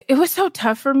It was so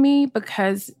tough for me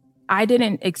because I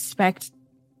didn't expect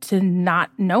to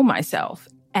not know myself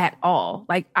at all.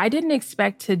 Like, I didn't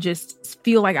expect to just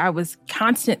feel like I was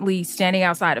constantly standing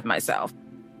outside of myself.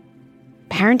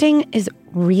 Parenting is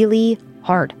really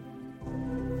hard.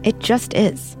 It just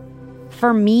is.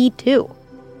 For me, too.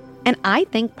 And I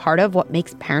think part of what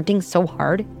makes parenting so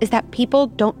hard is that people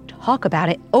don't talk about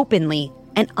it openly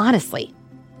and honestly.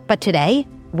 But today,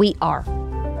 we are.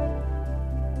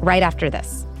 Right after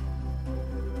this.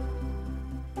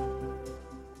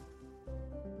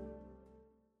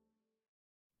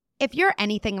 If you're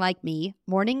anything like me,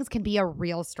 mornings can be a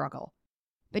real struggle.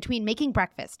 Between making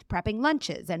breakfast, prepping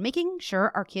lunches, and making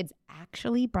sure our kids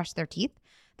actually brush their teeth,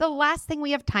 the last thing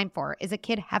we have time for is a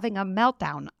kid having a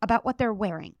meltdown about what they're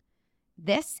wearing.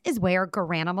 This is where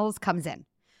Garanimals comes in.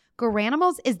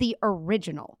 Garanimals is the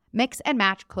original mix and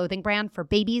match clothing brand for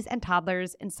babies and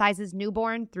toddlers in sizes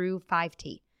newborn through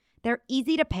 5T. They're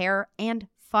easy to pair and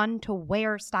fun to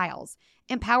wear styles.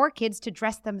 Empower kids to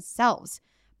dress themselves,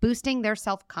 boosting their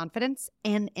self-confidence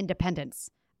and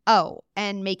independence. Oh,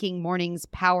 and making mornings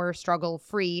power struggle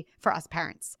free for us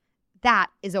parents. That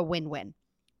is a win-win.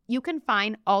 You can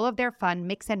find all of their fun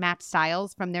mix and match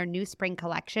styles from their new spring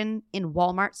collection in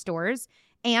Walmart stores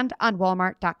and on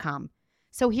walmart.com.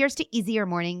 So here's to easier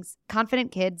mornings,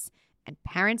 confident kids, and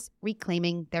parents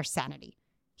reclaiming their sanity.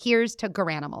 Here's to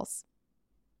Garanimals.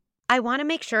 I want to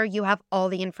make sure you have all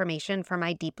the information for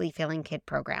my Deeply Feeling Kid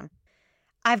program.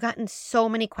 I've gotten so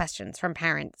many questions from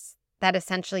parents that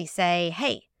essentially say,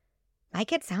 hey, my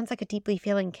kid sounds like a deeply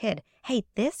feeling kid. Hey,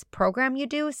 this program you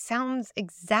do sounds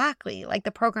exactly like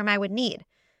the program I would need.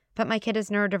 But my kid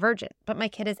is neurodivergent. But my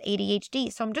kid has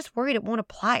ADHD. So I'm just worried it won't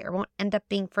apply or won't end up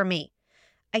being for me.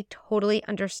 I totally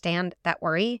understand that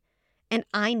worry. And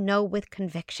I know with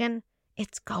conviction,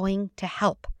 it's going to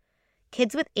help.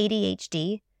 Kids with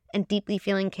ADHD and deeply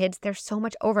feeling kids, there's so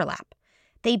much overlap.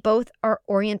 They both are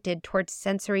oriented towards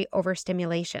sensory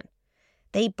overstimulation.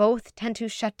 They both tend to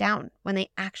shut down when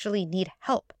they actually need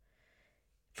help.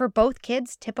 For both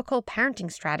kids, typical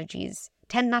parenting strategies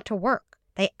tend not to work.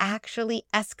 They actually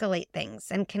escalate things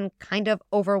and can kind of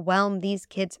overwhelm these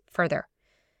kids further.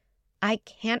 I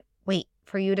can't wait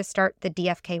for you to start the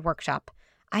DFK workshop.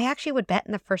 I actually would bet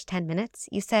in the first 10 minutes,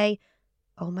 you say,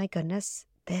 oh my goodness,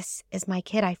 this is my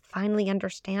kid. I finally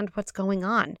understand what's going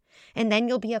on. And then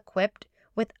you'll be equipped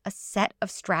with a set of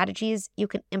strategies you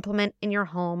can implement in your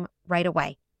home right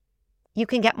away. You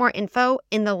can get more info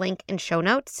in the link in show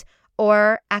notes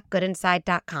or at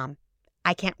goodinside.com.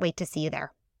 I can't wait to see you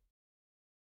there.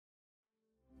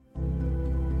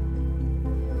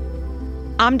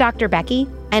 I'm Dr. Becky,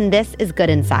 and this is Good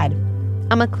Inside.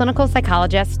 I'm a clinical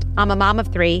psychologist, I'm a mom of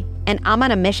 3, and I'm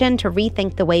on a mission to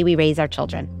rethink the way we raise our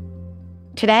children.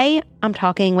 Today, I'm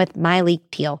talking with Myleik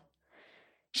Teele.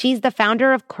 She's the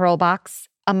founder of Curlbox,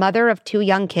 a mother of 2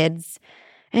 young kids,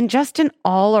 and just an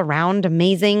all-around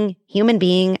amazing human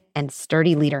being and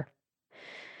sturdy leader.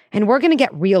 And we're going to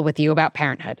get real with you about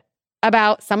parenthood,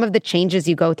 about some of the changes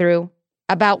you go through,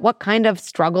 about what kind of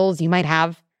struggles you might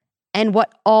have, and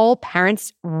what all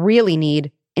parents really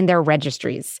need in their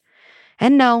registries.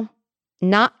 And no,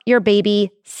 not your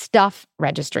baby stuff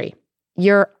registry,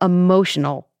 your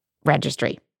emotional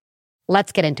registry.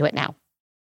 Let's get into it now.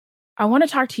 I want to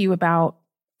talk to you about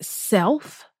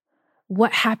self,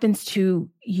 what happens to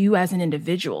you as an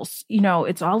individual. You know,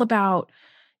 it's all about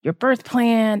your birth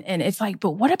plan, and it's like,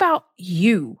 but what about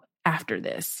you after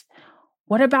this?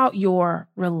 What about your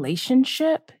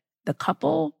relationship, the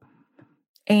couple,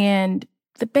 and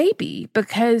the baby?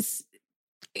 Because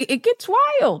it gets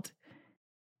wild.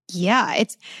 Yeah,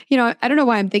 it's, I don't know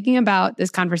why I'm thinking about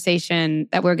this conversation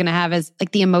that we're going to have as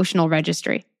like the emotional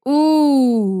registry.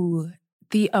 Ooh,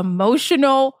 the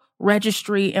emotional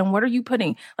registry. And what are you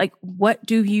putting? Like, what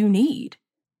do you need?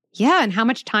 Yeah, and how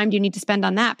much time do you need to spend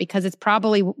on that? Because it's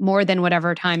probably more than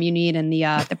whatever time you need in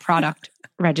the product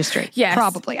registry. Yes,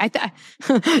 probably.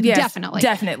 Yes,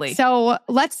 definitely. So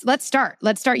let's start.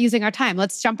 Let's start using our time.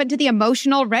 Let's jump into the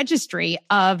emotional registry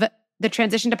of the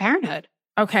transition to parenthood.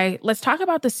 Okay, let's talk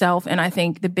about the self. And I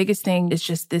think the biggest thing is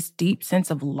just this deep sense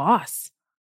of loss.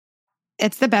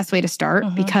 It's the best way to start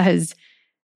because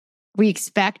we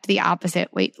expect the opposite.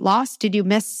 Wait, loss? Did you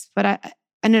miss what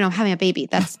no, having a baby,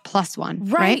 that's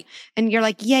 +1, right? And you're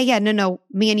like, no,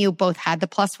 me and you both had the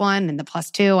 +1 and the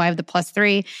 +2. I have the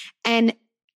 +3. And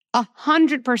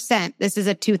 100%, this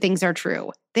is 2 things are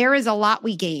true. There is a lot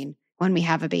we gain when we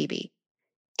have a baby.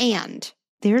 And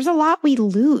there's a lot we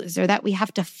lose or that we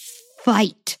have to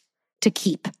fight to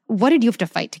keep. What did you have to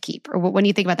fight to keep? Or when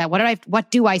you think about that,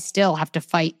 what do I still have to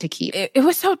fight to keep? It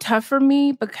was so tough for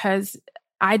me because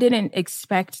I didn't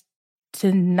expect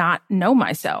to not know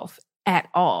myself at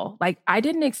all. Like, I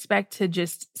didn't expect to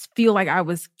just feel like I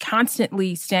was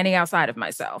constantly standing outside of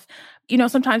myself.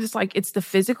 Sometimes it's like it's the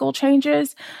physical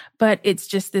changes, but it's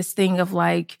just this thing of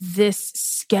like this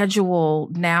schedule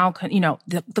now,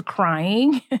 the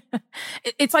crying.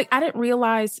 It's like I didn't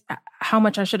realize how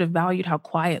much I should have valued how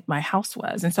quiet my house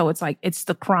was. And so it's like it's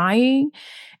the crying,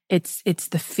 it's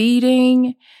the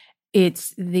feeding,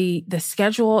 it's the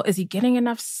schedule. Is he getting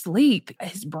enough sleep?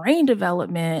 His brain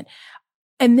development.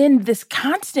 And then this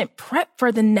constant prep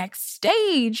for the next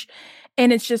stage.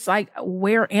 And it's just like,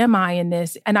 where am I in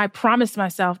this? And I promised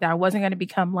myself that I wasn't going to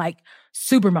become like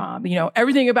super mom.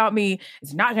 Everything about me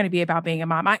is not going to be about being a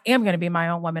mom. I am going to be my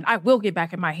own woman. I will get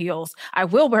back in my heels. I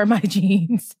will wear my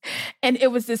jeans. And it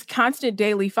was this constant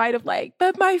daily fight of like,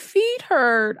 but my feet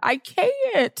hurt. I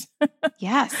can't.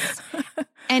 Yes.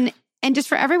 And just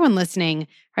for everyone listening,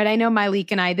 right? I know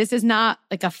Myleik and I, this is not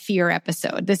like a fear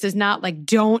episode. This is not like,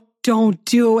 don't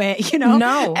do it.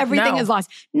 No, everything is lost.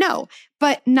 No,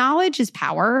 but knowledge is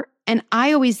power. And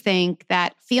I always think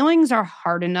that feelings are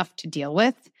hard enough to deal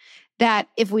with that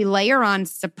if we layer on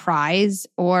surprise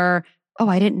or, oh,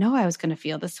 I didn't know I was going to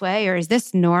feel this way, or is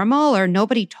this normal, or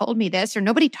nobody told me this, or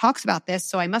nobody talks about this,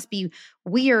 so I must be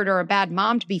weird or a bad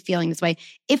mom to be feeling this way.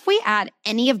 If we add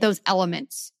any of those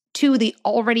elements to the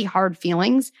already hard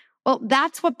feelings, well,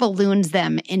 that's what balloons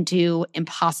them into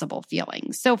impossible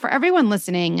feelings. So for everyone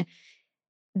listening,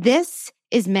 this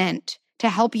is meant to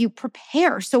help you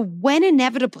prepare. So when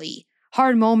inevitably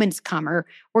hard moments come, or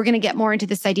we're going to get more into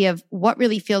this idea of what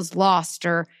really feels lost,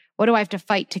 or what do I have to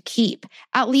fight to keep,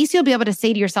 at least you'll be able to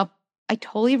say to yourself, I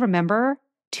totally remember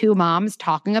 2 moms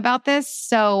talking about this.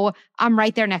 So I'm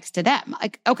right there next to them.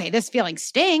 Like, okay, this feeling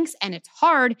stinks and it's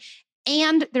hard,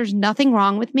 and there's nothing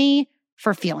wrong with me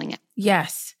for feeling it.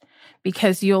 Yes.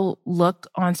 Because you'll look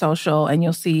on social and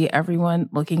you'll see everyone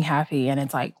looking happy. And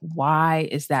it's like, why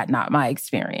is that not my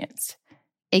experience?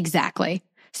 Exactly.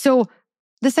 So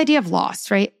this idea of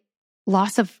loss, right?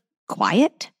 Loss of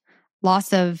quiet,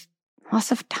 loss of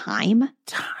time.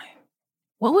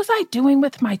 What was I doing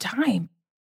with my time?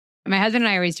 My husband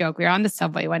and I always joke, we were on the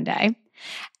subway one day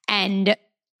and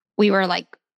we were like,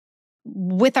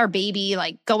 with our baby,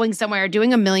 like going somewhere,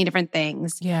 doing a million different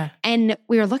things. Yeah. And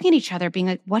we were looking at each other being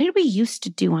like, what did we used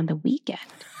to do on the weekend?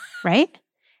 Right?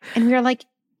 And we were like,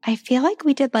 I feel like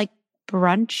we did like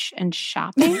brunch and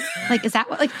shopping. Like, is that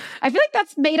what, like, I feel like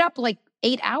that's made up like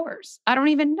 8 hours. I don't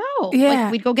even know. Yeah.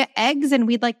 Like we'd go get eggs and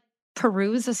we'd like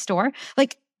peruse a store.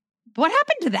 Like, what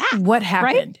happened to that? What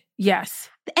happened? Right? Yes.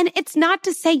 And it's not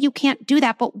to say you can't do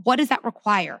that, but what does that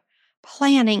require?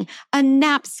 Planning, a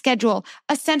nap schedule,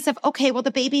 a sense of, okay, well, the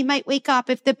baby might wake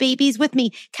up if the baby's with me.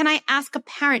 Can I ask a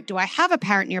parent? Do I have a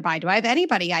parent nearby? Do I have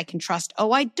anybody I can trust?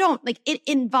 Oh, I don't. Like, it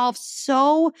involves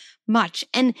so much.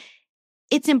 And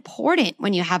it's important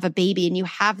when you have a baby and you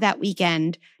have that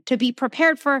weekend to be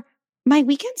prepared for, my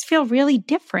weekends feel really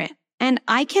different. And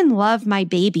I can love my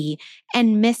baby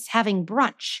and miss having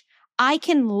brunch. I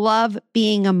can love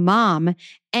being a mom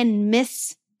and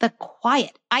miss the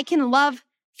quiet. I can love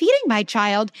feeding my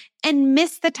child and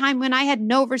miss the time when I had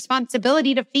no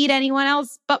responsibility to feed anyone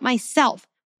else but myself.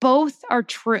 Both are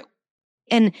true.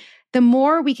 And the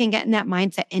more we can get in that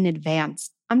mindset in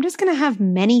advance, I'm just going to have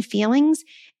many feelings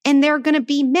and they're going to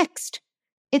be mixed.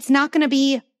 It's not going to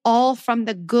be all from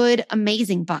the good,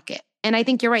 amazing bucket. And I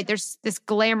think you're right. There's this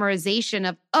glamorization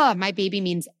of, oh, my baby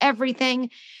means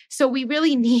everything. So we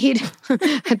really need,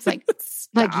 it's like,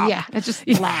 yeah, just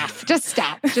laugh. Just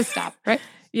stop. Right?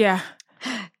 Yeah.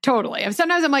 Totally.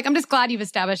 Sometimes I'm like, I'm just glad you've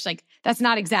established like, that's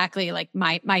not exactly like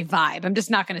my vibe. I'm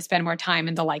just not going to spend more time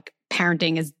in the like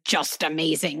parenting is just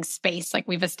amazing space. Like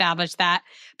we've established that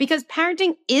because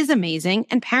parenting is amazing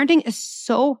and parenting is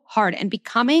so hard. And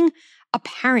becoming a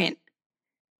parent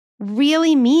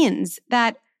really means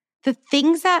that the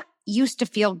things that used to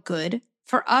feel good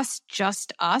for us,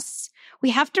 just us,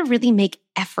 we have to really make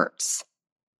efforts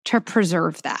to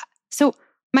preserve that. So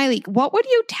Myleik, what would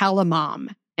you tell a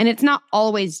mom? And it's not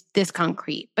always this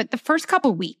concrete, but the first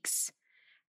couple weeks,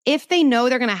 if they know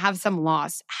they're going to have some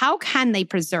loss, how can they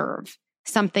preserve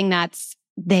something that's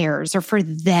theirs or for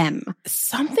them?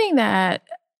 Something that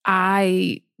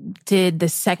I did the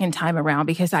second time around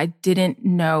because I didn't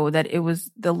know that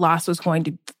the loss was going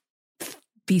to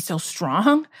be so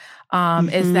strong,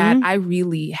 is that I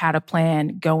really had a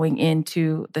plan going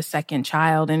into the second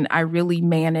child. And I really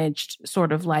managed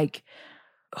sort of like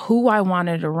who I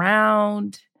wanted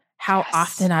around, how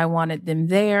often I wanted them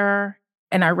there.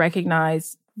 And I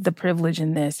recognized the privilege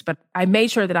in this, but I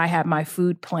made sure that I had my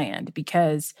food planned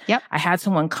because I had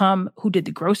someone come who did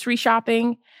the grocery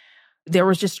shopping. There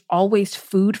was just always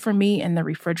food for me in the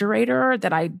refrigerator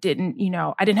that I didn't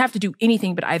have to do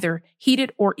anything but either heat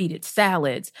it or eat it,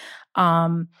 salads.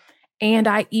 And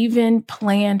I even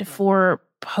planned for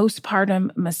postpartum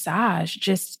massage,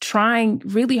 just trying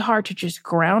really hard to just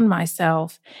ground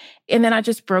myself. And then I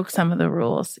just broke some of the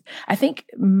rules. I think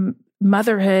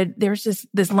motherhood, there's just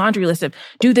this laundry list of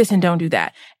do this and don't do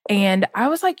that. And I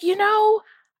was like,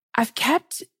 I've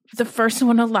kept the first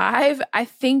one alive. I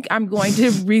think I'm going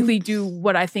to really do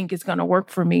what I think is going to work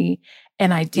for me.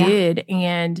 And I did. Yeah.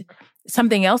 And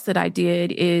something else that I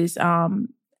did is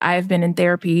I've been in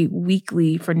therapy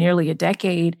weekly for nearly a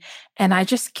decade, and I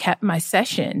just kept my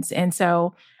sessions. And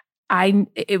so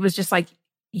it was just like,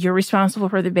 you're responsible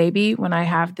for the baby when I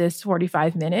have this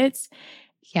 45 minutes.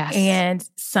 Yes. And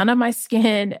sun on my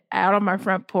skin, out on my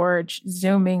front porch,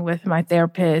 Zooming with my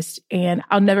therapist. And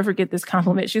I'll never forget this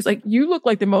compliment. She's like, you look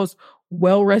like the most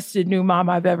well-rested new mom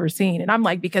I've ever seen. And I'm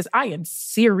like, because I am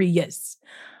serious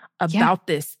about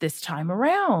this time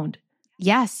around.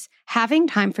 Yes. Having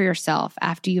time for yourself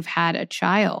after you've had a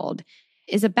child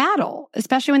is a battle,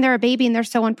 especially when they're a baby and they're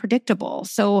so unpredictable.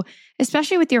 So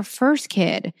especially with your first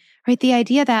kid, right? The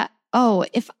idea that,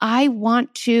 if I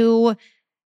want to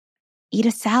eat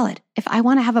a salad, if I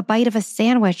want to have a bite of a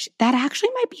sandwich, that actually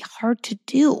might be hard to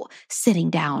do sitting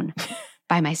down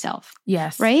by myself.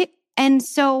 Yes. Right? And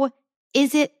so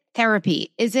is it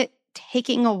therapy? Is it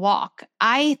taking a walk?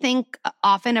 I think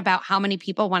often about how many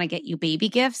people want to get you baby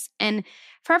gifts. And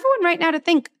for everyone right now to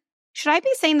think, should I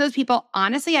be saying to those people,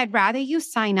 honestly, I'd rather you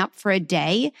sign up for a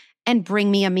day and bring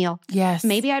me a meal. Yes.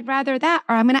 Maybe I'd rather that.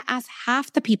 Or I'm going to ask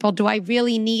half the people, do I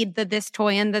really need the this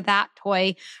toy and the that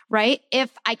toy, right?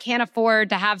 If I can't afford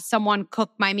to have someone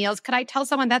cook my meals, could I tell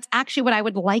someone that's actually what I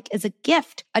would like as a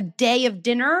gift, a day of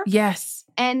dinner? Yes.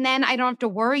 And then I don't have to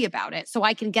worry about it. So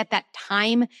I can get that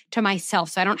time to myself.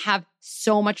 So I don't have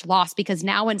so much loss, because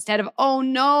now instead of, oh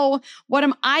no, what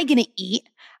am I going to eat?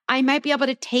 I might be able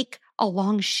to take a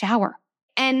long shower.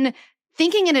 And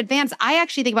thinking in advance, I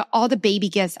actually think about all the baby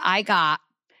gifts I got,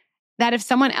 that if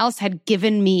someone else had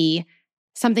given me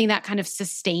something that kind of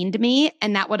sustained me,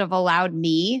 and that would have allowed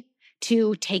me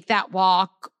to take that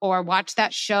walk or watch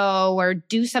that show or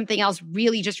do something else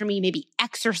really just for me, maybe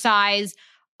exercise,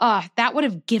 that would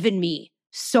have given me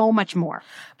so much more.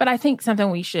 But I think something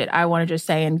I want to just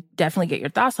say, and definitely get your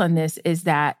thoughts on this, is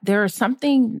that there is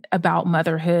something about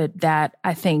motherhood that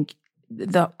I think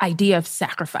the idea of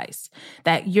sacrifice,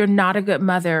 that you're not a good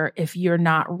mother if you're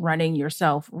not running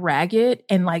yourself ragged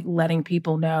and like letting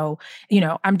people know,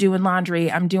 I'm doing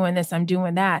laundry, I'm doing this, I'm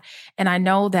doing that. And I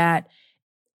know that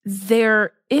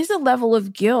there is a level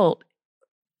of guilt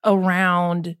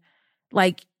around,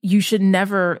 like, you should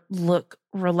never look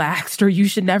relaxed or you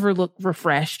should never look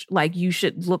refreshed. Like, you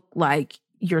should look like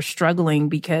you're struggling,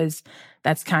 because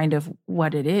that's kind of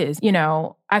what it is.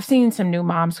 I've seen some new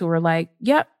moms who are like,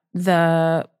 yep,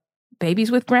 the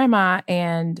baby's with grandma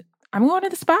and I'm going to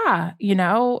the spa,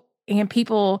 and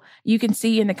people you can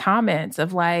see in the comments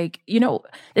of like,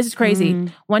 this is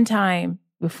crazy. One time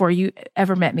before you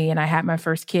ever met me and I had my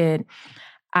first kid,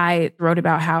 I wrote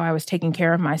about how I was taking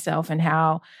care of myself and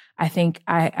how I think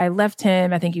I left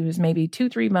him. I think he was maybe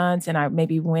 2-3 months, and I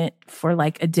maybe went for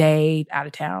like a day out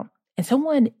of town. And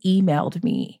someone emailed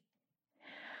me,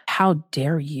 how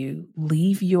dare you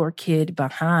leave your kid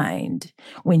behind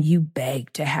when you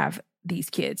beg to have these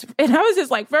kids? And I was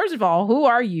just like, first of all, who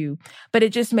are you? But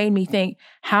it just made me think,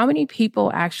 how many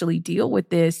people actually deal with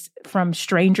this from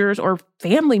strangers or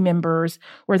family members,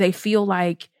 where they feel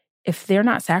like if they're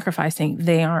not sacrificing,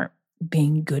 they aren't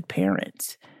being good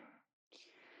parents.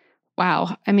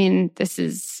 Wow. I mean, this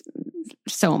is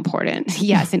so important.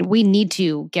 Yes. And we need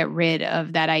to get rid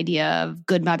of that idea of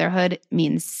good motherhood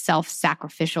means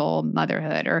self-sacrificial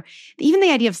motherhood, or even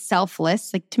the idea of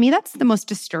selfless. Like, to me, that's the most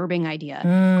disturbing idea.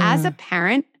 As a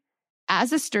parent,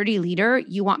 as a sturdy leader,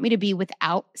 you want me to be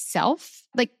without self?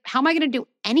 Like, how am I going to do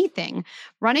anything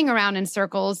running around in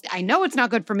circles? I know it's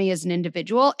not good for me as an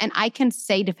individual. And I can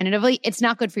say definitively, it's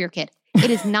not good for your kid.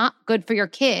 It is not good for your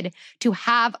kid to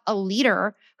have a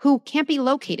leader who can't be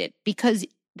located because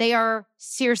they are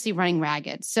seriously running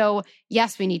ragged. So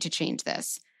yes, we need to change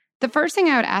this. The first thing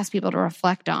I would ask people to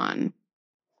reflect on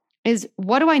is,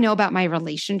 what do I know about my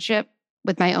relationship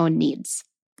with my own needs?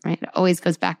 Right? It always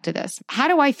goes back to this. How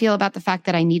do I feel about the fact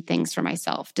that I need things for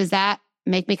myself? Does that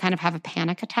make me kind of have a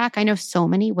panic attack? I know so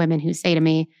many women who say to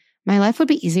me, my life would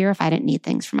be easier if I didn't need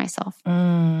things for myself.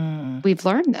 We've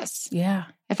learned this. Yeah.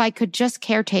 If I could just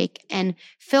caretake and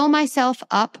fill myself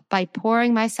up by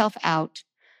pouring myself out,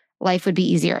 life would be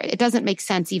easier. It doesn't make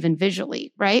sense even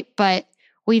visually, right? But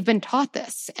we've been taught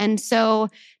this. And so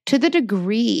to the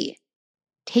degree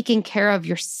taking care of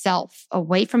yourself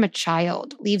away from a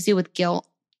child leaves you with guilt,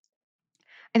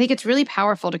 I think it's really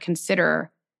powerful to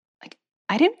consider, like,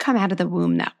 I didn't come out of the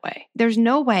womb that way. There's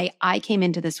no way I came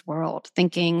into this world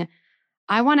thinking,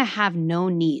 I want to have no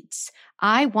needs.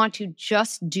 I want to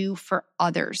just do for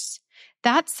others.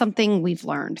 That's something we've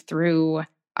learned through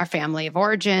our family of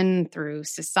origin, through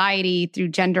society, through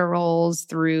gender roles,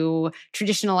 through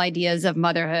traditional ideas of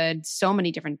motherhood, so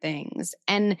many different things.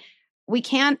 And we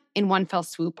can't in one fell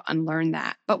swoop unlearn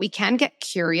that, but we can get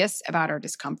curious about our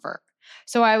discomfort.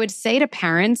 So I would say to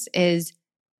parents is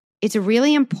it's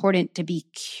really important to be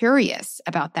curious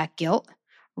about that guilt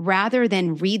rather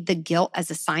than read the guilt as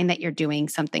a sign that you're doing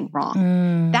something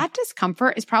wrong. That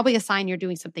discomfort is probably a sign you're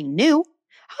doing something new.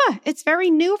 It's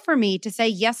very new for me to say,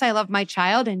 yes, I love my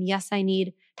child and yes, I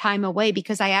need time away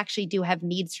because I actually do have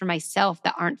needs for myself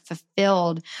that aren't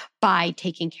fulfilled by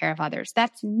taking care of others.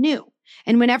 That's new.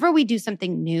 And whenever we do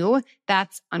something new,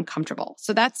 that's uncomfortable.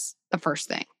 So that's the first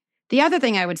thing. The other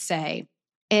thing I would say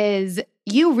is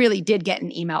you really did get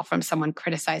an email from someone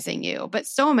criticizing you, but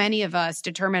so many of us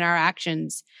determine our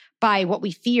actions by what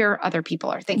we fear other people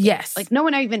are thinking. Yes. Like no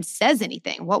one even says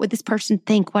anything. What would this person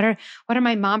think? What are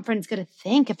my mom friends going to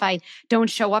think if I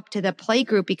don't show up to the play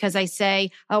group because I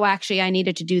say, oh, actually, I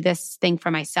needed to do this thing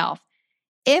for myself.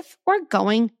 If we're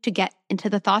going to get into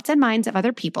the thoughts and minds of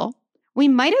other people, we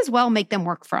might as well make them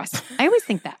work for us. I always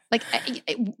think that. Like,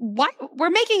 why? We're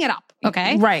making it up,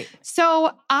 okay? Right.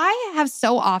 So I have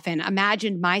so often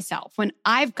imagined myself when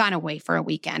I've gone away for a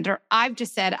weekend or I've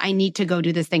just said, I need to go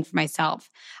do this thing for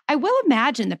myself. I will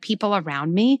imagine the people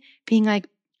around me being like,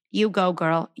 you go,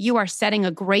 girl. You are setting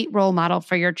a great role model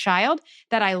for your child,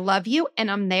 that I love you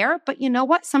and I'm there. But you know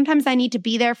what? Sometimes I need to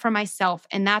be there for myself.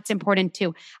 And that's important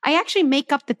too. I actually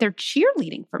make up that they're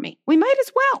cheerleading for me. We might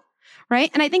as well. Right.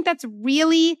 And I think that's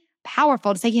really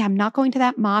powerful to say, yeah, I'm not going to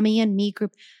that mommy and me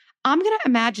group. I'm going to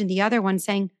imagine the other one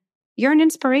saying, you're an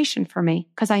inspiration for me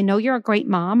because I know you're a great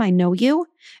mom. I know you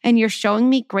and you're showing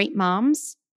me great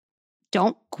moms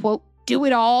don't, quote, do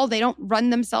it all. They don't run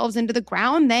themselves into the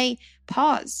ground. They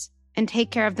pause and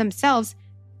take care of themselves.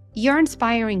 You're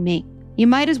inspiring me. You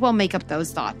might as well make up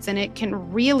those thoughts. And it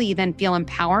can really then feel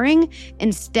empowering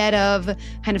instead of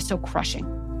kind of so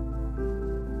crushing.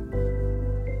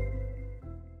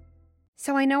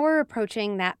 So I know we're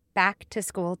approaching that back to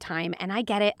school time, and I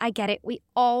get it. We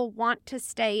all want to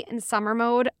stay in summer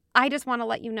mode. I just want to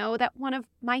let you know that one of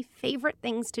my favorite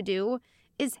things to do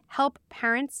is help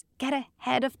parents get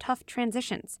ahead of tough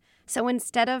transitions. So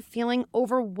instead of feeling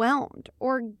overwhelmed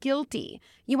or guilty,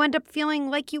 you end up feeling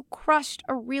like you crushed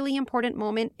a really important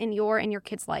moment in your and your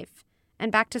kid's life.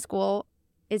 And back to school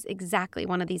is exactly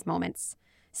one of these moments.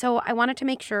 So I wanted to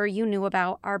make sure you knew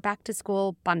about our back to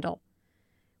school bundle.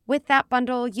 With that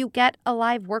bundle, you get a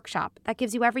live workshop that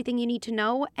gives you everything you need to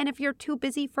know. And if you're too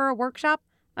busy for a workshop,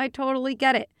 I totally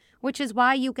get it, which is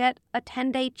why you get a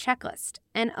 10-day checklist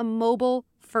and a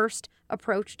mobile-first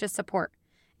approach to support.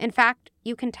 In fact,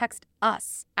 you can text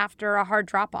us after a hard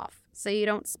drop-off so you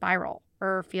don't spiral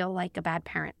or feel like a bad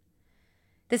parent.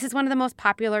 This is one of the most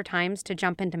popular times to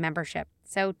jump into membership,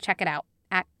 so check it out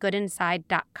at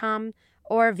goodinside.com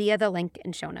or via the link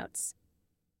in show notes.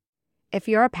 If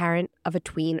you're a parent of a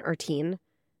tween or teen,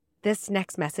 this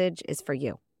next message is for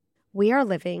you. We are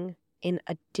living in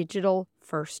a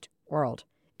digital-first world,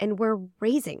 and we're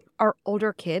raising our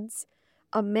older kids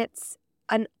amidst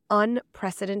an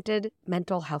unprecedented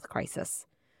mental health crisis.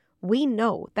 We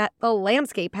know that the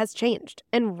landscape has changed,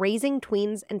 and raising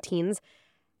tweens and teens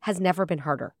has never been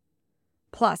harder.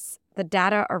 Plus, the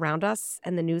data around us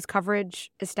and the news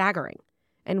coverage is staggering,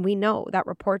 and we know that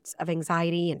reports of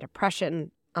anxiety and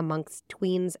depression amongst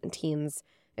tweens and teens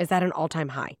is at an all-time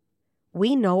high.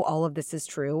 We know all of this is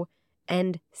true,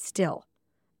 and still,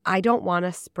 I don't want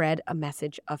to spread a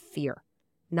message of fear.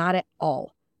 Not at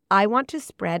all. I want to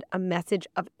spread a message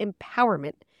of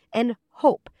empowerment and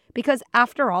hope, because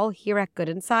after all, here at Good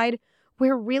Inside,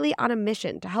 we're really on a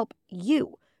mission to help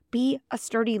you be a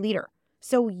sturdy leader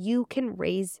so you can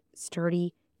raise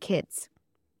sturdy kids.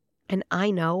 And I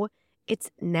know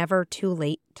it's never too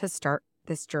late to start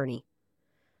this journey.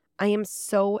 I am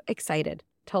so excited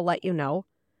to let you know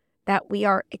that we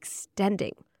are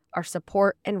extending our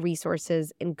support and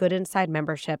resources in Good Inside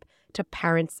membership to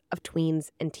parents of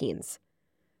tweens and teens.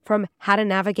 From how to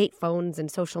navigate phones and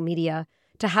social media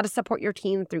to how to support your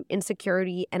teen through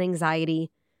insecurity and anxiety,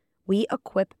 we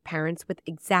equip parents with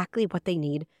exactly what they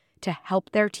need to help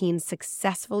their teens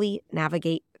successfully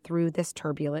navigate through this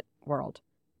turbulent world.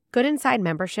 Good Inside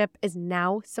membership is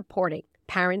now supporting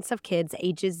parents of kids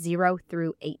ages 0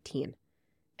 through 18.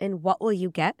 And what will you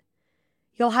get?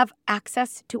 You'll have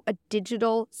access to a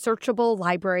digital, searchable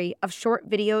library of short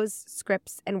videos,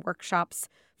 scripts, and workshops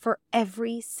for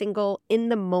every single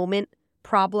in-the-moment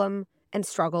problem and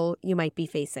struggle you might be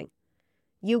facing.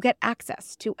 You get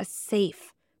access to a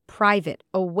safe, private,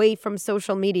 away from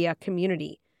social media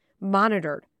community,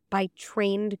 monitored by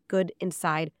trained Good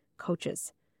Inside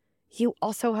coaches. You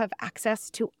also have access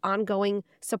to ongoing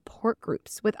support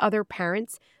groups with other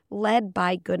parents led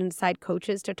by Good Inside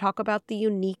coaches to talk about the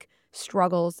unique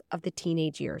struggles of the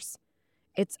teenage years.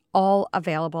 It's all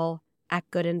available at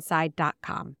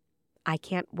goodinside.com. I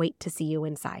can't wait to see you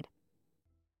inside.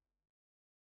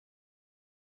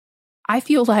 I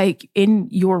feel like in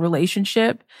your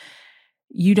relationship,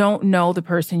 you don't know the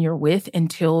person you're with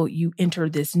until you enter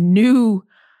this new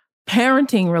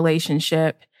parenting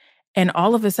relationship. And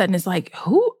all of a sudden it's like,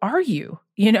 who are you?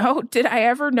 You know, did I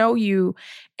ever know you?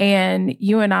 And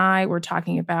you and I were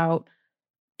talking about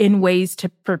in ways to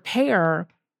prepare,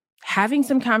 having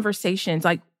some conversations,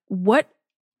 like what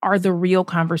are the real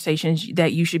conversations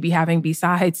that you should be having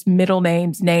besides middle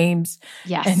names,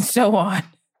 yes, and so on.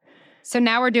 So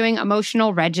now we're doing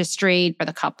emotional registry for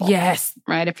the couple. Yes.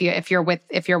 Right. If you're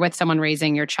with someone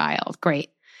raising your child,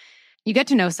 great. You get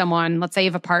to know someone, let's say you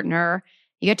have a partner,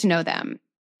 you get to know them.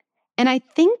 And I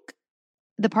think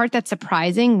the part that's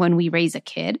surprising when we raise a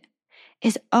kid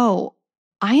is, oh,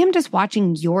 I am just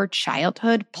watching your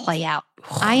childhood play out.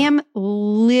 I am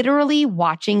literally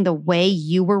watching the way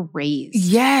you were raised.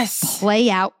 Yes.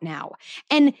 Play out now.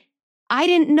 And I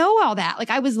didn't know all that. Like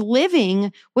I was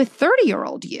living with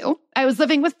 30-year-old you. I was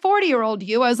living with 40-year-old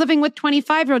you. I was living with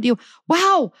 25-year-old you.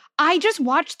 Wow. I just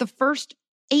watched the first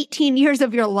 18 years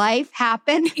of your life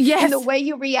happen. Yes. And the way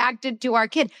you reacted to our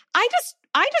kid. I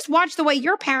just watched the way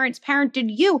your parents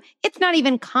parented you. It's not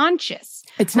even conscious.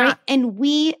 It's not. And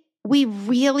we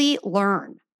really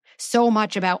learn so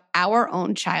much about our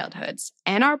own childhoods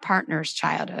and our partner's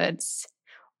childhoods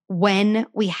when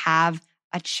we have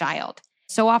a child.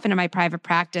 So often in my private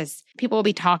practice, people will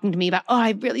be talking to me about, oh,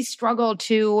 I really struggle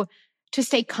to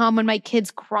stay calm when my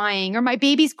kid's crying or my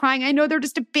baby's crying. I know they're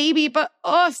just a baby, but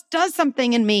it does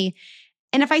something in me.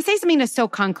 And if I say something that's so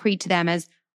concrete to them as,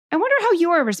 I wonder how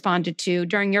you were responded to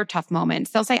during your tough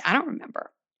moments, they'll say, I don't remember,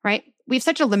 right? We have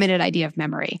such a limited idea of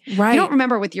memory. Right. You don't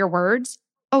remember with your words.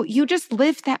 Oh, you just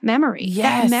lived that memory.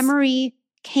 Yes. That memory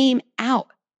came out.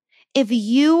 If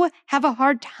you have a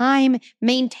hard time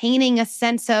maintaining a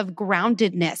sense of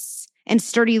groundedness and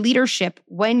sturdy leadership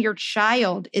when your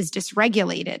child is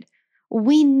dysregulated,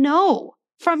 we know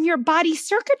from your body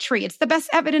circuitry, it's the best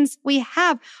evidence we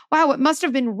have. Wow, it must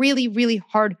have been really, really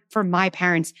hard for my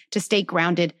parents to stay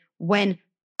grounded when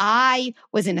I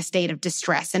was in a state of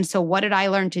distress. And so what did I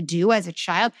learn to do as a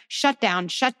child? Shut down,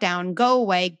 go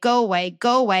away, go away,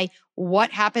 go away.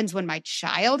 What happens when my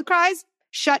child cries?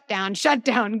 Shut down,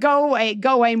 go away.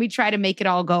 And we try to make it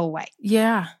all go away.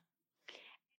 Yeah.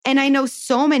 And I know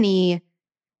so many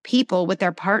people with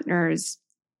their partners,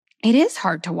 it is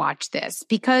hard to watch this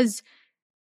because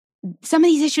some of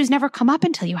these issues never come up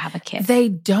until you have a kid. They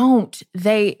don't.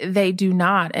 They do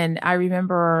not. And I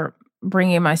remember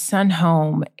bringing my son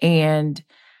home and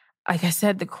like I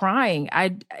said, the crying,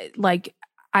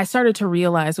 I started to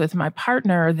realize with my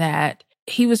partner that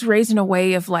he was raised in a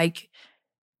way of like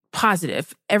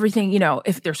positive. Everything,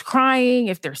 if there's crying,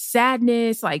 if there's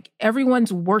sadness, like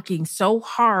everyone's working so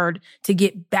hard to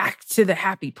get back to the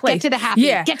happy place. Get to the happy.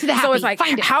 Yeah. Get to the happy. So it's like,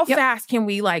 Find it. How fast can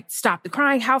we like stop the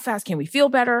crying? How fast can we feel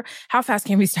better? How fast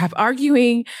can we stop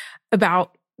arguing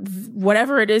about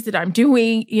whatever it is that I'm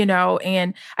doing,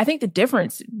 and I think the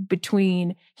difference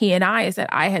between he and I is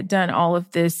that I had done all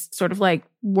of this sort of like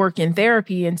work in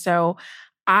therapy. And so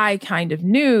I kind of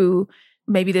knew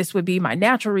maybe this would be my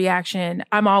natural reaction.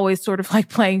 I'm always sort of like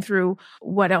playing through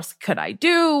what else could I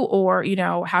do? Or,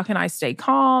 how can I stay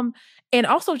calm? And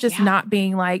also just not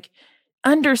being like,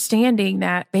 understanding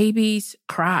that babies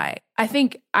cry. I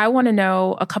think I want to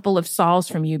know a couple of solves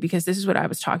from you because this is what I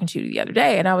was talking to the other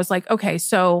day. And I was like, okay,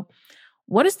 so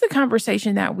what is the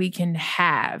conversation that we can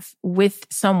have with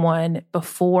someone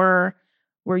before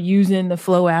we're using the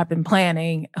Flow app and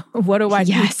planning? What do I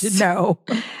need to know?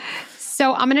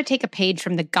 So I'm going to take a page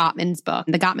from the Gottmans book.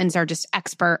 The Gottmans are just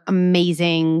expert,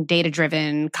 amazing,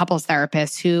 data-driven couples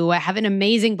therapists who have an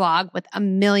amazing blog with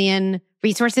 1 million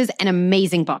resources and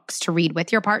amazing books to read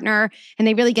with your partner. And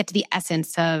they really get to the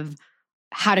essence of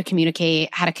how to communicate,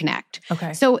 how to connect.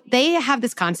 Okay. So they have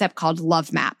this concept called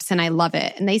love maps, and I love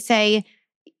it. And they say,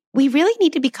 we really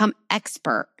need to become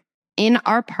expert in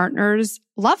our partner's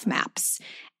love maps.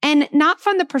 And not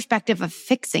from the perspective of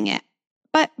fixing it,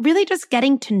 but really just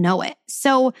getting to know it.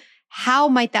 So how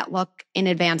might that look in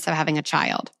advance of having a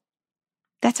child?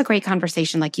 That's a great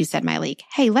conversation, like you said, Myleik.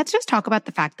 Hey, let's just talk about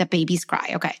the fact that babies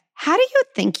cry. Okay. How do you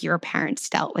think your parents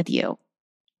dealt with you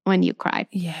when you cried?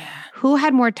 Yeah. Who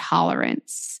had more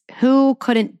tolerance? Who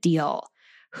couldn't deal?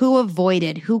 Who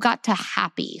avoided? Who got to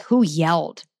happy? Who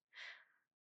yelled?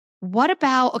 What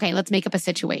about, okay, let's make up a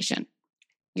situation.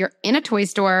 You're in a toy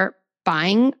store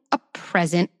buying a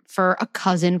present for a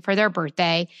cousin for their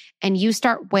birthday, and you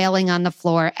start wailing on the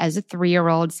floor as a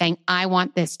 3-year-old saying, I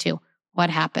want this too. What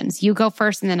happens? You go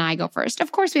first and then I go first.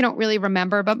 Of course, we don't really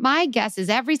remember, but my guess is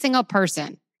every single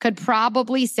person could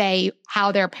probably say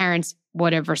how their parents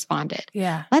would have responded.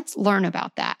 Yeah. Let's learn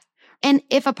about that. And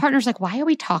if a partner's like, why are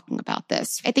we talking about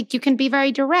this? I think you can be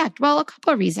very direct. Well, a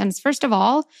couple of reasons. First of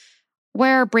all,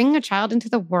 we're bringing a child into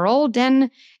the world,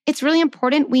 and it's really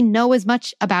important we know as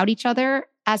much about each other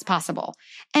as possible.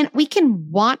 And we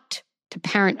can want to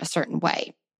parent a certain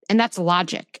way, and that's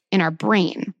logic in our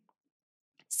brain.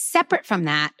 Separate from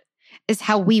that is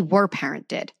how we were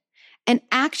parented. And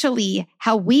actually,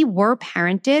 how we were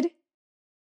parented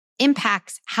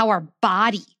impacts how our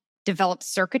body develops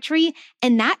circuitry,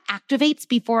 and that activates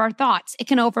before our thoughts. It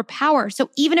can overpower. So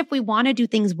even if we want to do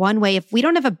things one way, if we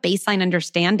don't have a baseline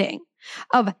understanding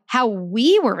of how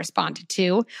we were responded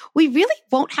to, we really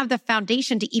won't have the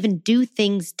foundation to even do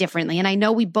things differently. And I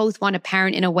know we both want to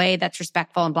parent in a way that's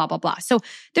respectful and blah, blah, blah. So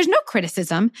there's no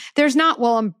criticism. There's not,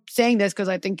 well, I'm saying this because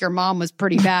I think your mom was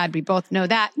pretty bad. We both know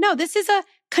that. No, this is a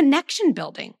connection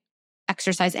building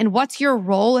exercise. And what's your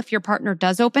role if your partner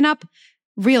does open up?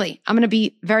 Really, I'm going to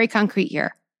be very concrete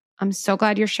here. I'm so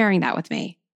glad you're sharing that with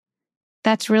me.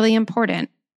 That's really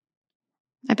important.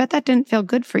 I bet that didn't feel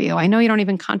good for you. I know you don't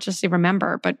even consciously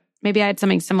remember, but maybe I had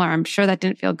something similar. I'm sure that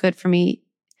didn't feel good for me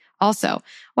also.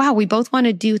 Wow, we both want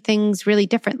to do things really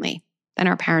differently than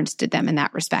our parents did them in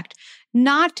that respect.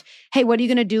 Not, hey, what are you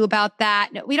going to do about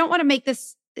that? No, we don't want to make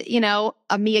this,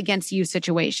 a me against you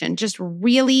situation. Just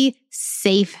really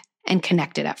safe and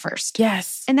connected at first.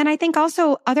 Yes. And then I think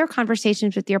also other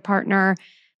conversations with your partner,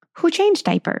 who changed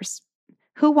diapers,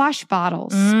 who washed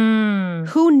bottles,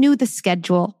 who knew the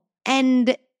schedule.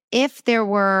 And if there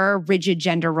were rigid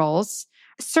gender roles,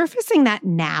 surfacing that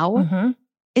now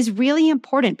is really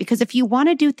important, because if you want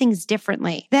to do things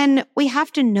differently, then we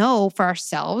have to know for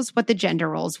ourselves what the gender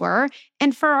roles were,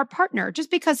 and for our partner. Just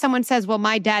because someone says, well,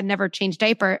 my dad never changed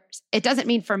diapers, it doesn't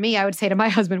mean for me, I would say to my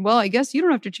husband, well, I guess you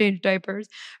don't have to change diapers,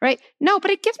 right? No,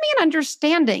 but it gives me an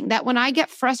understanding that when I get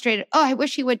frustrated, oh, I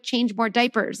wish he would change more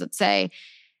diapers, let's say,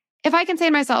 if I can say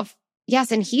to myself, yes,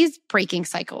 and he's breaking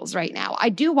cycles right now, I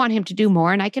do want him to do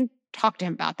more, and I can talk to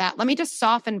him about that. Let me just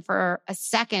soften for a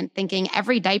second, thinking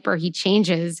every diaper he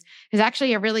changes is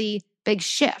actually a really big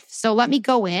shift. So let me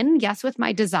go in, yes, with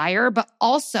my desire, but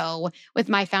also with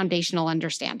my foundational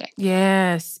understanding.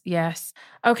 Yes, yes.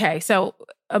 Okay, so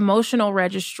emotional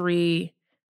registry,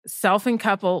 self and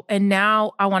couple, and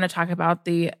now I want to talk about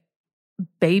the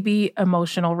baby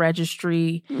emotional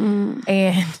registry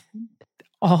and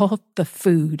all the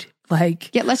food.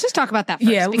 Yeah, let's just talk about that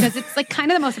first, because it's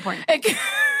kind of the most important.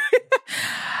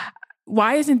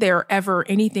 Why isn't there ever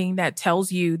anything that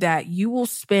tells you that you will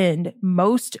spend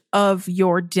most of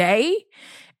your day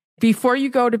before you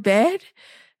go to bed,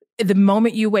 the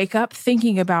moment you wake up,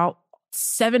 thinking about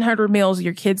 700 meals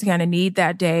your kid's going to need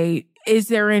that day? Is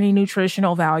there any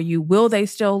nutritional value? Will they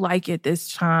still like it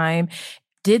this time?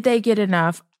 Did they get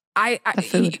enough?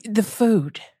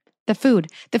 The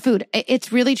food.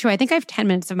 It's really true. I think I have 10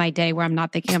 minutes of my day where I'm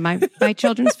not thinking of my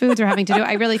children's foods or having to do.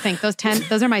 I really think those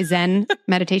are my Zen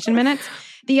meditation minutes.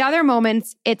 The other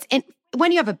moments,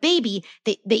 when you have a baby,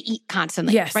 they eat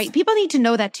constantly, right? People need to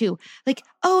know that too.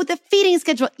 The feeding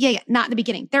schedule. Yeah, not in the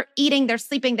beginning. They're eating, they're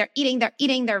sleeping, they're eating,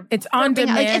 it's on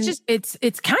demand.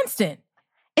 It's constant.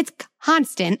 It's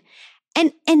constant.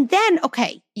 And then,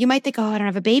 okay, you might think, oh, I don't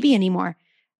have a baby anymore.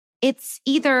 It's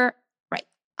either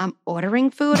I'm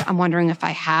ordering food. I'm wondering if I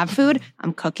have food.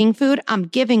 I'm cooking food. I'm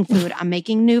giving food. I'm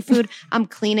making new food. I'm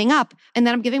cleaning up. And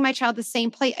then I'm giving my child the same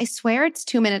plate. I swear it's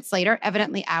 2 minutes later.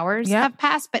 Evidently hours have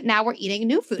passed, but now we're eating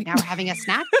new food. Now we're having a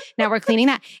snack. Now we're cleaning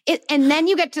that. And then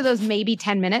you get to those maybe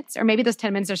 10 minutes, or maybe those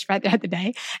 10 minutes are spread throughout the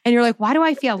day. And you're like, why do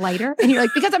I feel lighter? And you're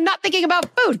like, because I'm not thinking about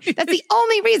food. That's the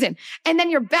only reason. And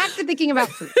then you're back to thinking about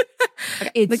food.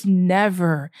 Okay. It's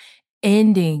never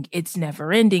ending. It's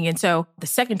never ending. And so the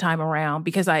second time around,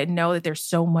 because I know that there's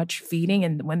so much feeding,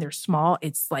 and when they're small,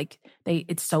 it's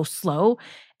it's so slow,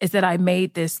 is that I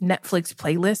made this Netflix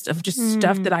playlist of just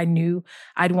stuff that I knew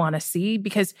I'd want to see,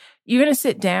 because you're going to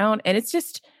sit down and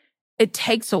it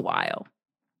takes a while.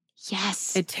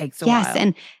 Yes. It takes a while. Yes.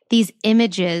 And these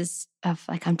images of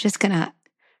I'm just going to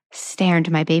stare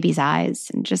into my baby's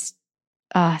eyes and just,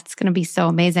 it's going to be so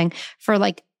amazing for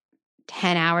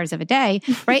 10 hours of a day,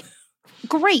 right?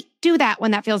 Great. Do that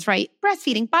when that feels right.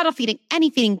 Breastfeeding, bottle feeding,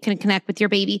 any feeding can connect with your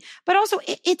baby. But also,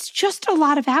 it's just a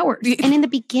lot of hours. And in the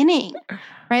beginning,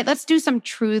 right? Let's do some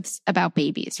truths about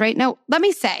babies, right? Now, let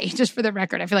me say, just for the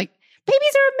record, I feel like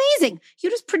babies are amazing. You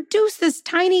just produce this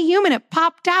tiny human. It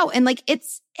popped out and like,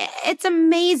 it's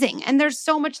amazing. And there's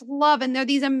so much love and there are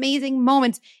these amazing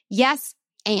moments. Yes.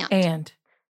 And.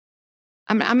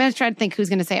 I'm going to try to think who's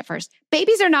going to say it first.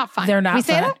 Babies are not fun. They're not we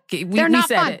fun. Say that? They're not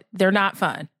fun. They're not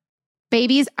fun.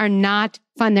 Babies are not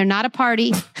fun. They're not a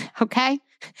party. Okay.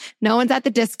 No one's at the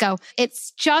disco.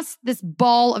 It's just this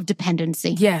ball of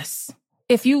dependency. Yes.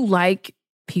 If you like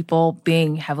people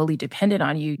being heavily dependent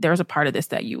on you, there's a part of this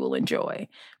that you will enjoy.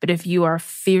 But if you are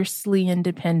fiercely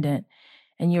independent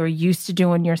and you're used to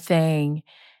doing your thing,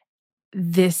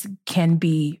 this can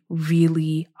be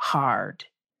really hard.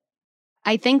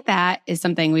 I think that is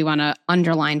something we want to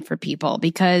underline for people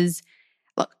because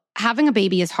look, having a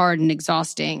baby is hard and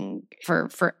exhausting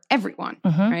for everyone,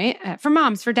 right? For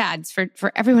moms, for dads,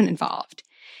 for everyone involved.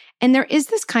 And there is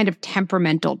this kind of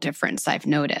temperamental difference I've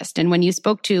noticed. And when you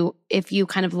spoke to if you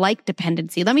kind of like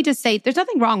dependency, let me just say there's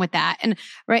nothing wrong with that. And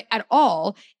right at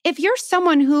all, if you're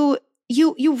someone who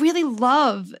you really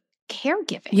love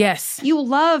caregiving. Yes. You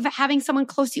love having someone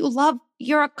close.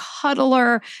 You're a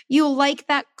cuddler. You like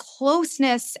that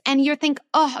closeness. And you think,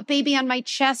 oh, a baby on my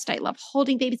chest. I love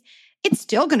holding babies. It's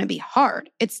still going to be hard.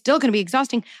 It's still going to be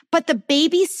exhausting. But the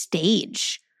baby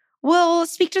stage will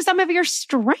speak to some of your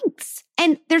strengths.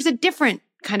 And there's a different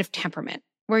kind of temperament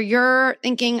where you're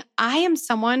thinking, I am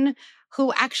someone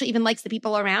who actually even likes the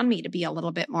people around me to be a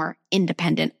little bit more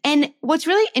independent. And what's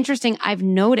really interesting I've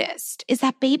noticed is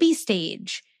that baby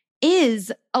stage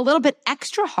is a little bit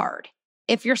extra hard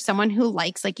if you're someone who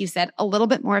likes, like you said, a little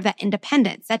bit more of that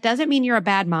independence. That doesn't mean you're a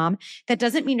bad mom. That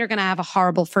doesn't mean you're going to have a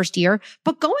horrible first year,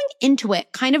 but going into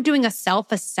it, kind of doing a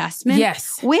self-assessment.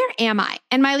 Yes. Where am I?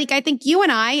 And Myleik, I think you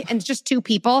and I, and just two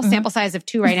people, sample size of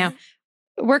 2 right now,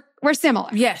 we're similar.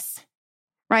 Yes.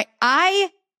 Right. I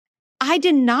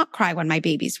did not cry when my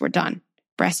babies were done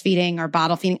breastfeeding or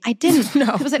bottle feeding. I didn't.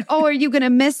 No. It was like, oh, are you going to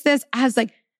miss this? I was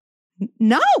like,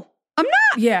 no, I'm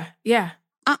not. Yeah.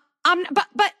 But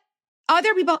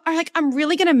other people are like, I'm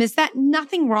really going to miss that.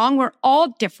 Nothing wrong. We're all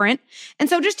different. And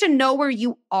so just to know where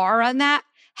you are on that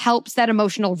helps that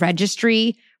emotional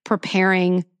registry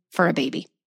preparing for a baby.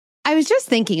 I was just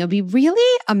thinking it would be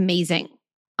really amazing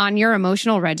on your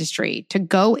emotional registry to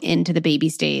go into the baby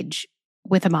stage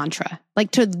with a mantra,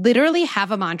 like to literally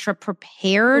have a mantra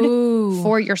prepared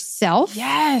for yourself.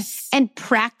 Yes. And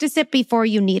practice it before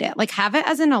you need it. Like have it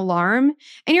as an alarm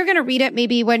and you're going to read it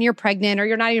maybe when you're pregnant or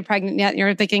you're not even pregnant yet. And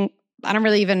you're thinking, I don't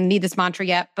really even need this mantra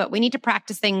yet, but we need to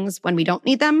practice things when we don't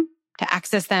need them to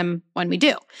access them when we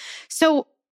do. So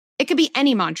it could be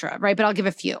any mantra, right? But I'll give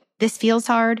a few. This feels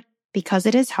hard because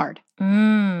it is hard.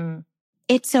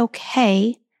 It's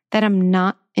okay that I'm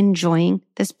not enjoying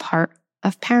this part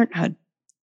of parenthood.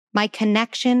 My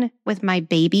connection with my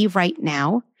baby right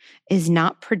now is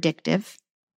not predictive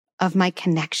of my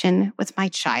connection with my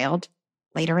child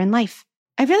later in life.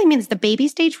 I really mean this. The baby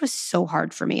stage was so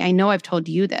hard for me. I know I've told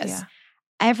you this. Yeah.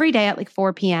 Every day at like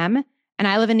 4 p.m. And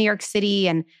I live in New York City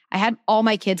and I had all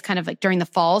my kids kind of like during the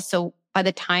fall. So by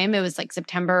the time it was like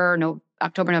October,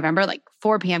 November, like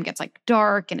 4 p.m. gets like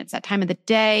dark and it's that time of the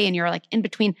day and you're like in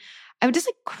between. I would just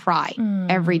like cry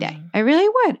every day. I really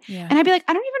would. Yeah. And I'd be like,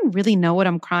 I don't even really know what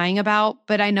I'm crying about,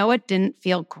 but I know it didn't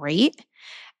feel great.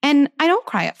 And I don't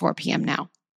cry at 4 p.m. now.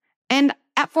 And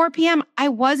at 4 p.m., I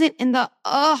wasn't in the,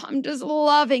 I'm just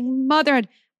loving motherhood.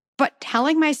 But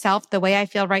telling myself the way I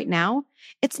feel right now,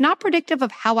 it's not predictive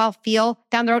of how I'll feel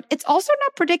down the road. It's also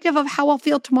not predictive of how I'll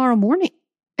feel tomorrow morning.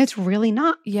 It's really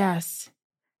not. Yes.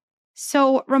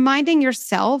 So reminding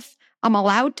yourself, I'm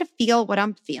allowed to feel what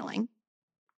I'm feeling.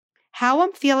 How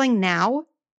I'm feeling now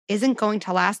isn't going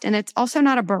to last. And it's also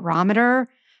not a barometer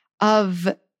of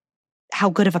how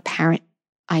good of a parent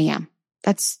I am.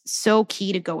 That's so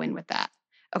key to go in with that.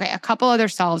 Okay, a couple other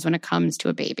solves when it comes to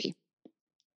a baby.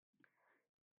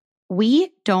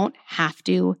 We don't have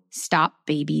to stop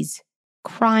babies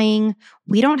crying.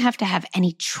 We don't have to have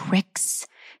any tricks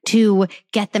to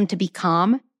get them to be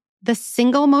calm. The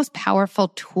single most powerful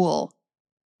tool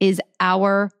is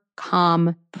our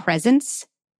calm presence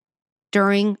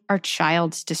during our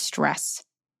child's distress.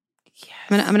 Yes.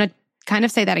 I'm going to kind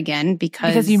of say that again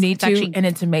because you need to, and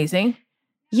it's amazing.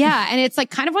 Yeah. And it's like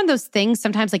kind of one of those things,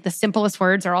 sometimes like the simplest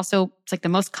words are also, it's like the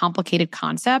most complicated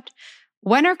concept.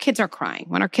 When our kids are crying,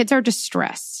 when our kids are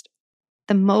distressed,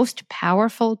 the most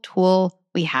powerful tool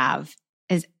we have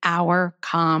is our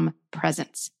calm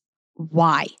presence.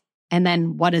 Why? And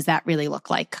then what does that really look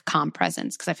like? Calm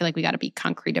presence, because I feel like we got to be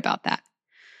concrete about that.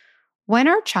 When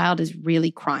our child is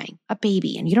really crying, a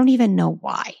baby, and you don't even know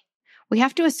why, we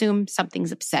have to assume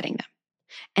something's upsetting them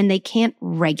and they can't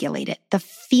regulate it. The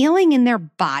feeling in their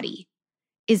body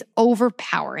is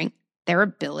overpowering their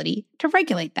ability to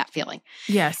regulate that feeling.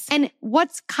 Yes. And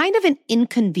what's kind of an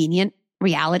inconvenient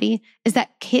reality is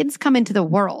that kids come into the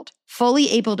world fully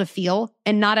able to feel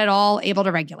and not at all able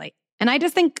to regulate. And I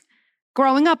just think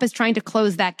growing up is trying to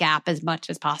close that gap as much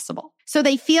as possible. So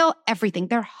they feel everything.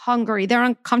 They're hungry. They're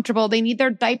uncomfortable. They need their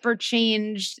diaper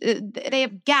changed. They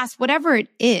have gas, whatever it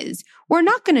is. We're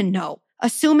not going to know.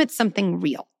 Assume it's something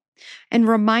real. And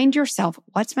remind yourself,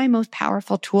 what's my most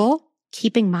powerful tool?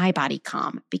 Keeping my body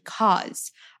calm,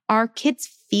 because our kids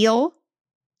feel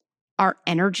our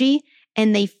energy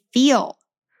and they feel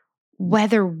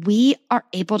whether we are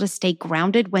able to stay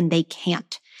grounded when they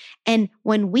can't. And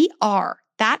when we are,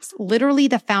 that's literally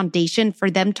the foundation for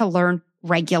them to learn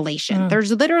regulation.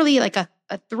 There's literally like a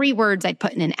 3 words I'd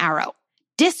put in an arrow.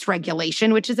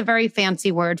 Dysregulation, which is a very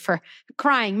fancy word for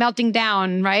crying, melting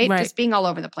down, right? Just being all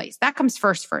over the place. That comes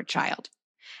first for a child.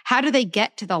 How do they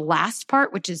get to the last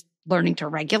part, which is learning to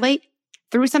regulate?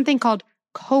 Through something called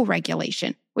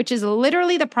co-regulation, which is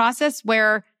literally the process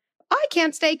where I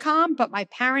can't stay calm, but my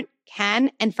parent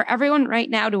can. And for everyone right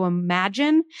now to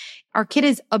imagine our kid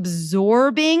is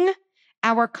absorbing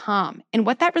our calm. And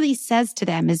what that really says to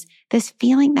them is this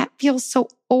feeling that feels so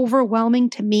overwhelming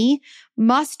to me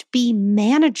must be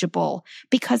manageable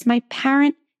because my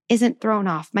parent isn't thrown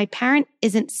off. My parent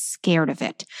isn't scared of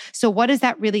it. So what does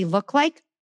that really look like?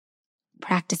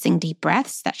 Practicing deep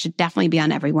breaths. That should definitely be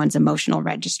on everyone's emotional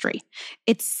registry.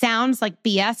 It sounds like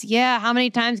BS. Yeah. How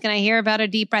many times can I hear about a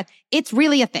deep breath? It's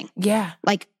really a thing. Yeah.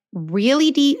 Like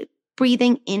really deep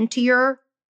breathing into your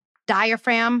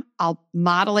diaphragm. I'll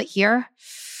model it here.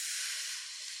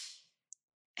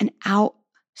 And out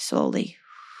slowly.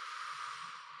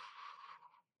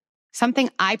 Something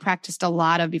I practiced a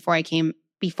lot of before I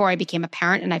became a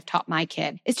parent, and I've taught my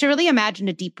kid, is to really imagine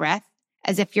a deep breath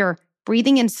as if you're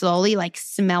breathing in slowly, like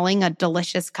smelling a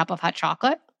delicious cup of hot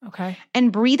chocolate. Okay.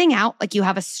 And breathing out like you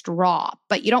have a straw,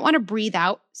 but you don't want to breathe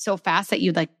out so fast that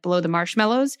you'd like blow the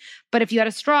marshmallows. But if you had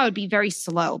a straw, it would be very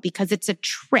slow because it's a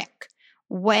trick.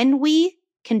 When we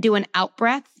can do an out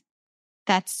breath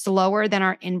that's slower than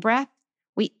our in breath,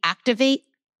 we activate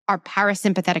our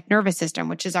parasympathetic nervous system,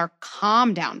 which is our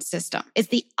calm down system. It's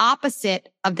the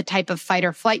opposite of the type of fight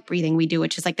or flight breathing we do,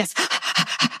 which is like this,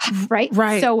 right?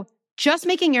 Right. So just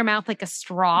making your mouth like a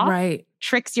straw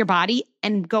tricks your body,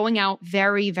 and going out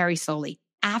very, very slowly.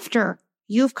 After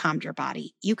you've calmed your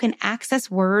body, you can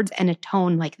access words and a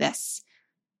tone like this.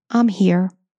 I'm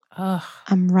here.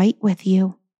 I'm right with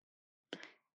you.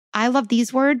 I love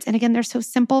these words. And again, they're so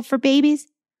simple for babies.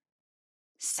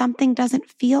 Something doesn't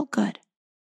feel good.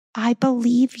 I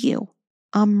believe you.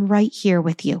 I'm right here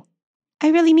with you. I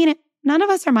really mean it. None of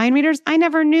us are mind readers. I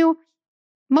never knew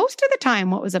most of the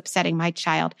time what was upsetting my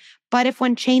child. But if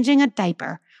when changing a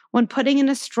diaper, when putting in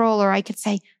a stroller, I could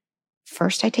say,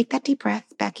 first I take that deep breath,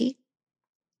 Becky.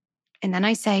 And then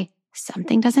I say,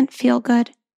 something doesn't feel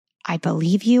good. I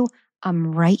believe you.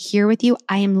 I'm right here with you.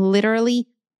 I am literally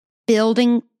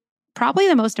building probably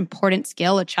the most important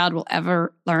skill a child will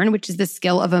ever learn, which is the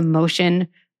skill of emotion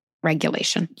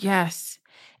regulation. Yes.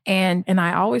 And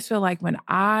I always feel like when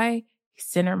I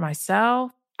center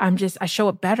myself, I show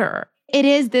up better. It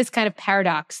is this kind of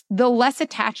paradox. The less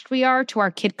attached we are to our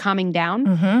kid calming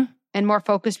down and more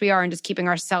focused we are on just keeping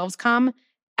ourselves calm,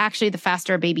 actually the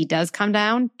faster a baby does calm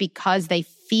down because they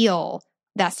feel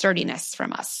that sturdiness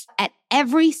from us. At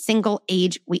every single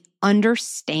age, we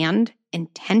understand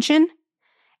intention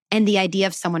and the idea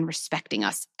of someone respecting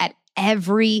us at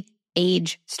every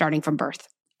age, starting from birth.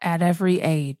 At every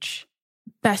age.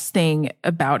 Best thing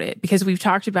about it, because we've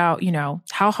talked about,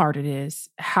 how hard it is,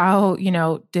 how,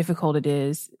 difficult it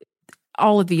is,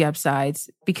 all of the upsides,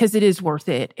 because it is worth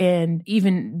it. And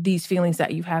even these feelings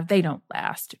that you have, they don't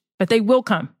last, but they will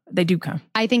come. They do come.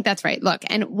 I think that's right. Look,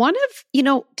 and one of,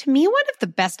 to me, one of the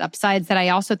best upsides that I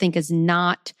also think is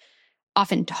not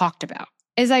often talked about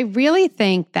is I really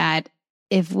think that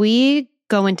if we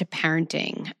go into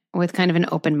parenting with kind of an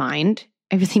open mind,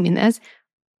 I really mean this,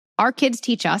 our kids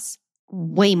teach us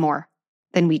way more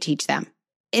than we teach them.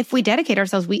 If we dedicate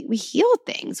ourselves, we heal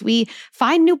things. We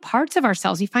find new parts of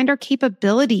ourselves. We find our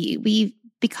capability. We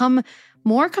become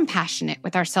more compassionate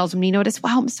with ourselves when we notice,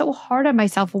 wow, I'm so hard on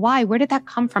myself. Why? Where did that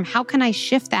come from? How can I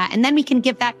shift that? And then we can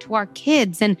give that to our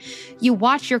kids. And you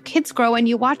watch your kids grow and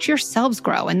you watch yourselves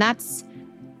grow. And that's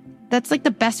like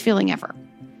the best feeling ever.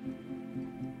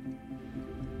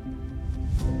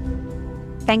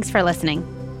 Thanks for listening.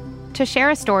 to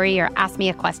share a story or ask me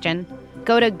a question,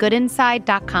 go to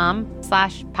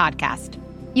goodinside.com/podcast.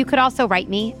 You could also write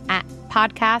me at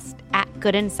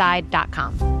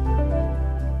podcast@goodinside.com.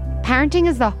 Parenting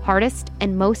is the hardest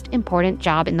and most important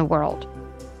job in the world.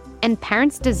 And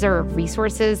parents deserve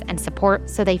resources and support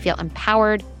so they feel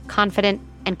empowered, confident,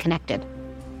 and connected.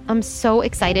 I'm so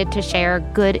excited to share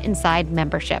Good Inside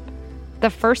membership,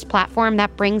 the first platform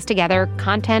that brings together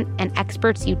content and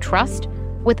experts you trust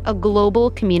with a global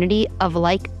community of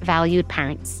like-valued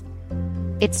parents.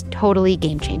 It's totally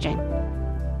game-changing.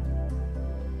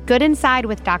 Good Inside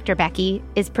with Dr. Becky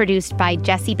is produced by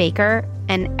Jesse Baker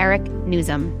and Eric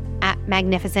Newsom at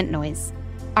Magnificent Noise.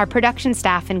 Our production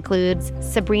staff includes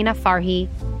Sabrina Farhi,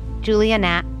 Julia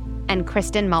Nat, and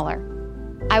Kristen Muller.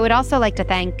 I would also like to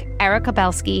thank Erica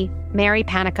Belsky, Mary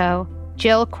Panico,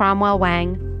 Jill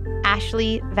Cromwell-Wang,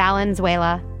 Ashley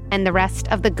Valenzuela, and the rest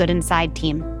of the Good Inside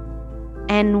team.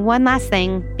 And one last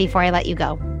thing before I let you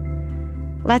go.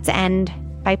 Let's end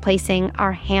by placing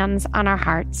our hands on our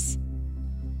hearts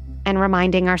and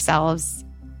reminding ourselves,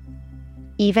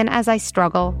 even as I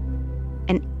struggle,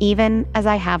 and even as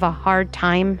I have a hard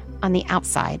time on the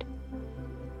outside,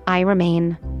 I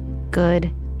remain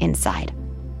good inside.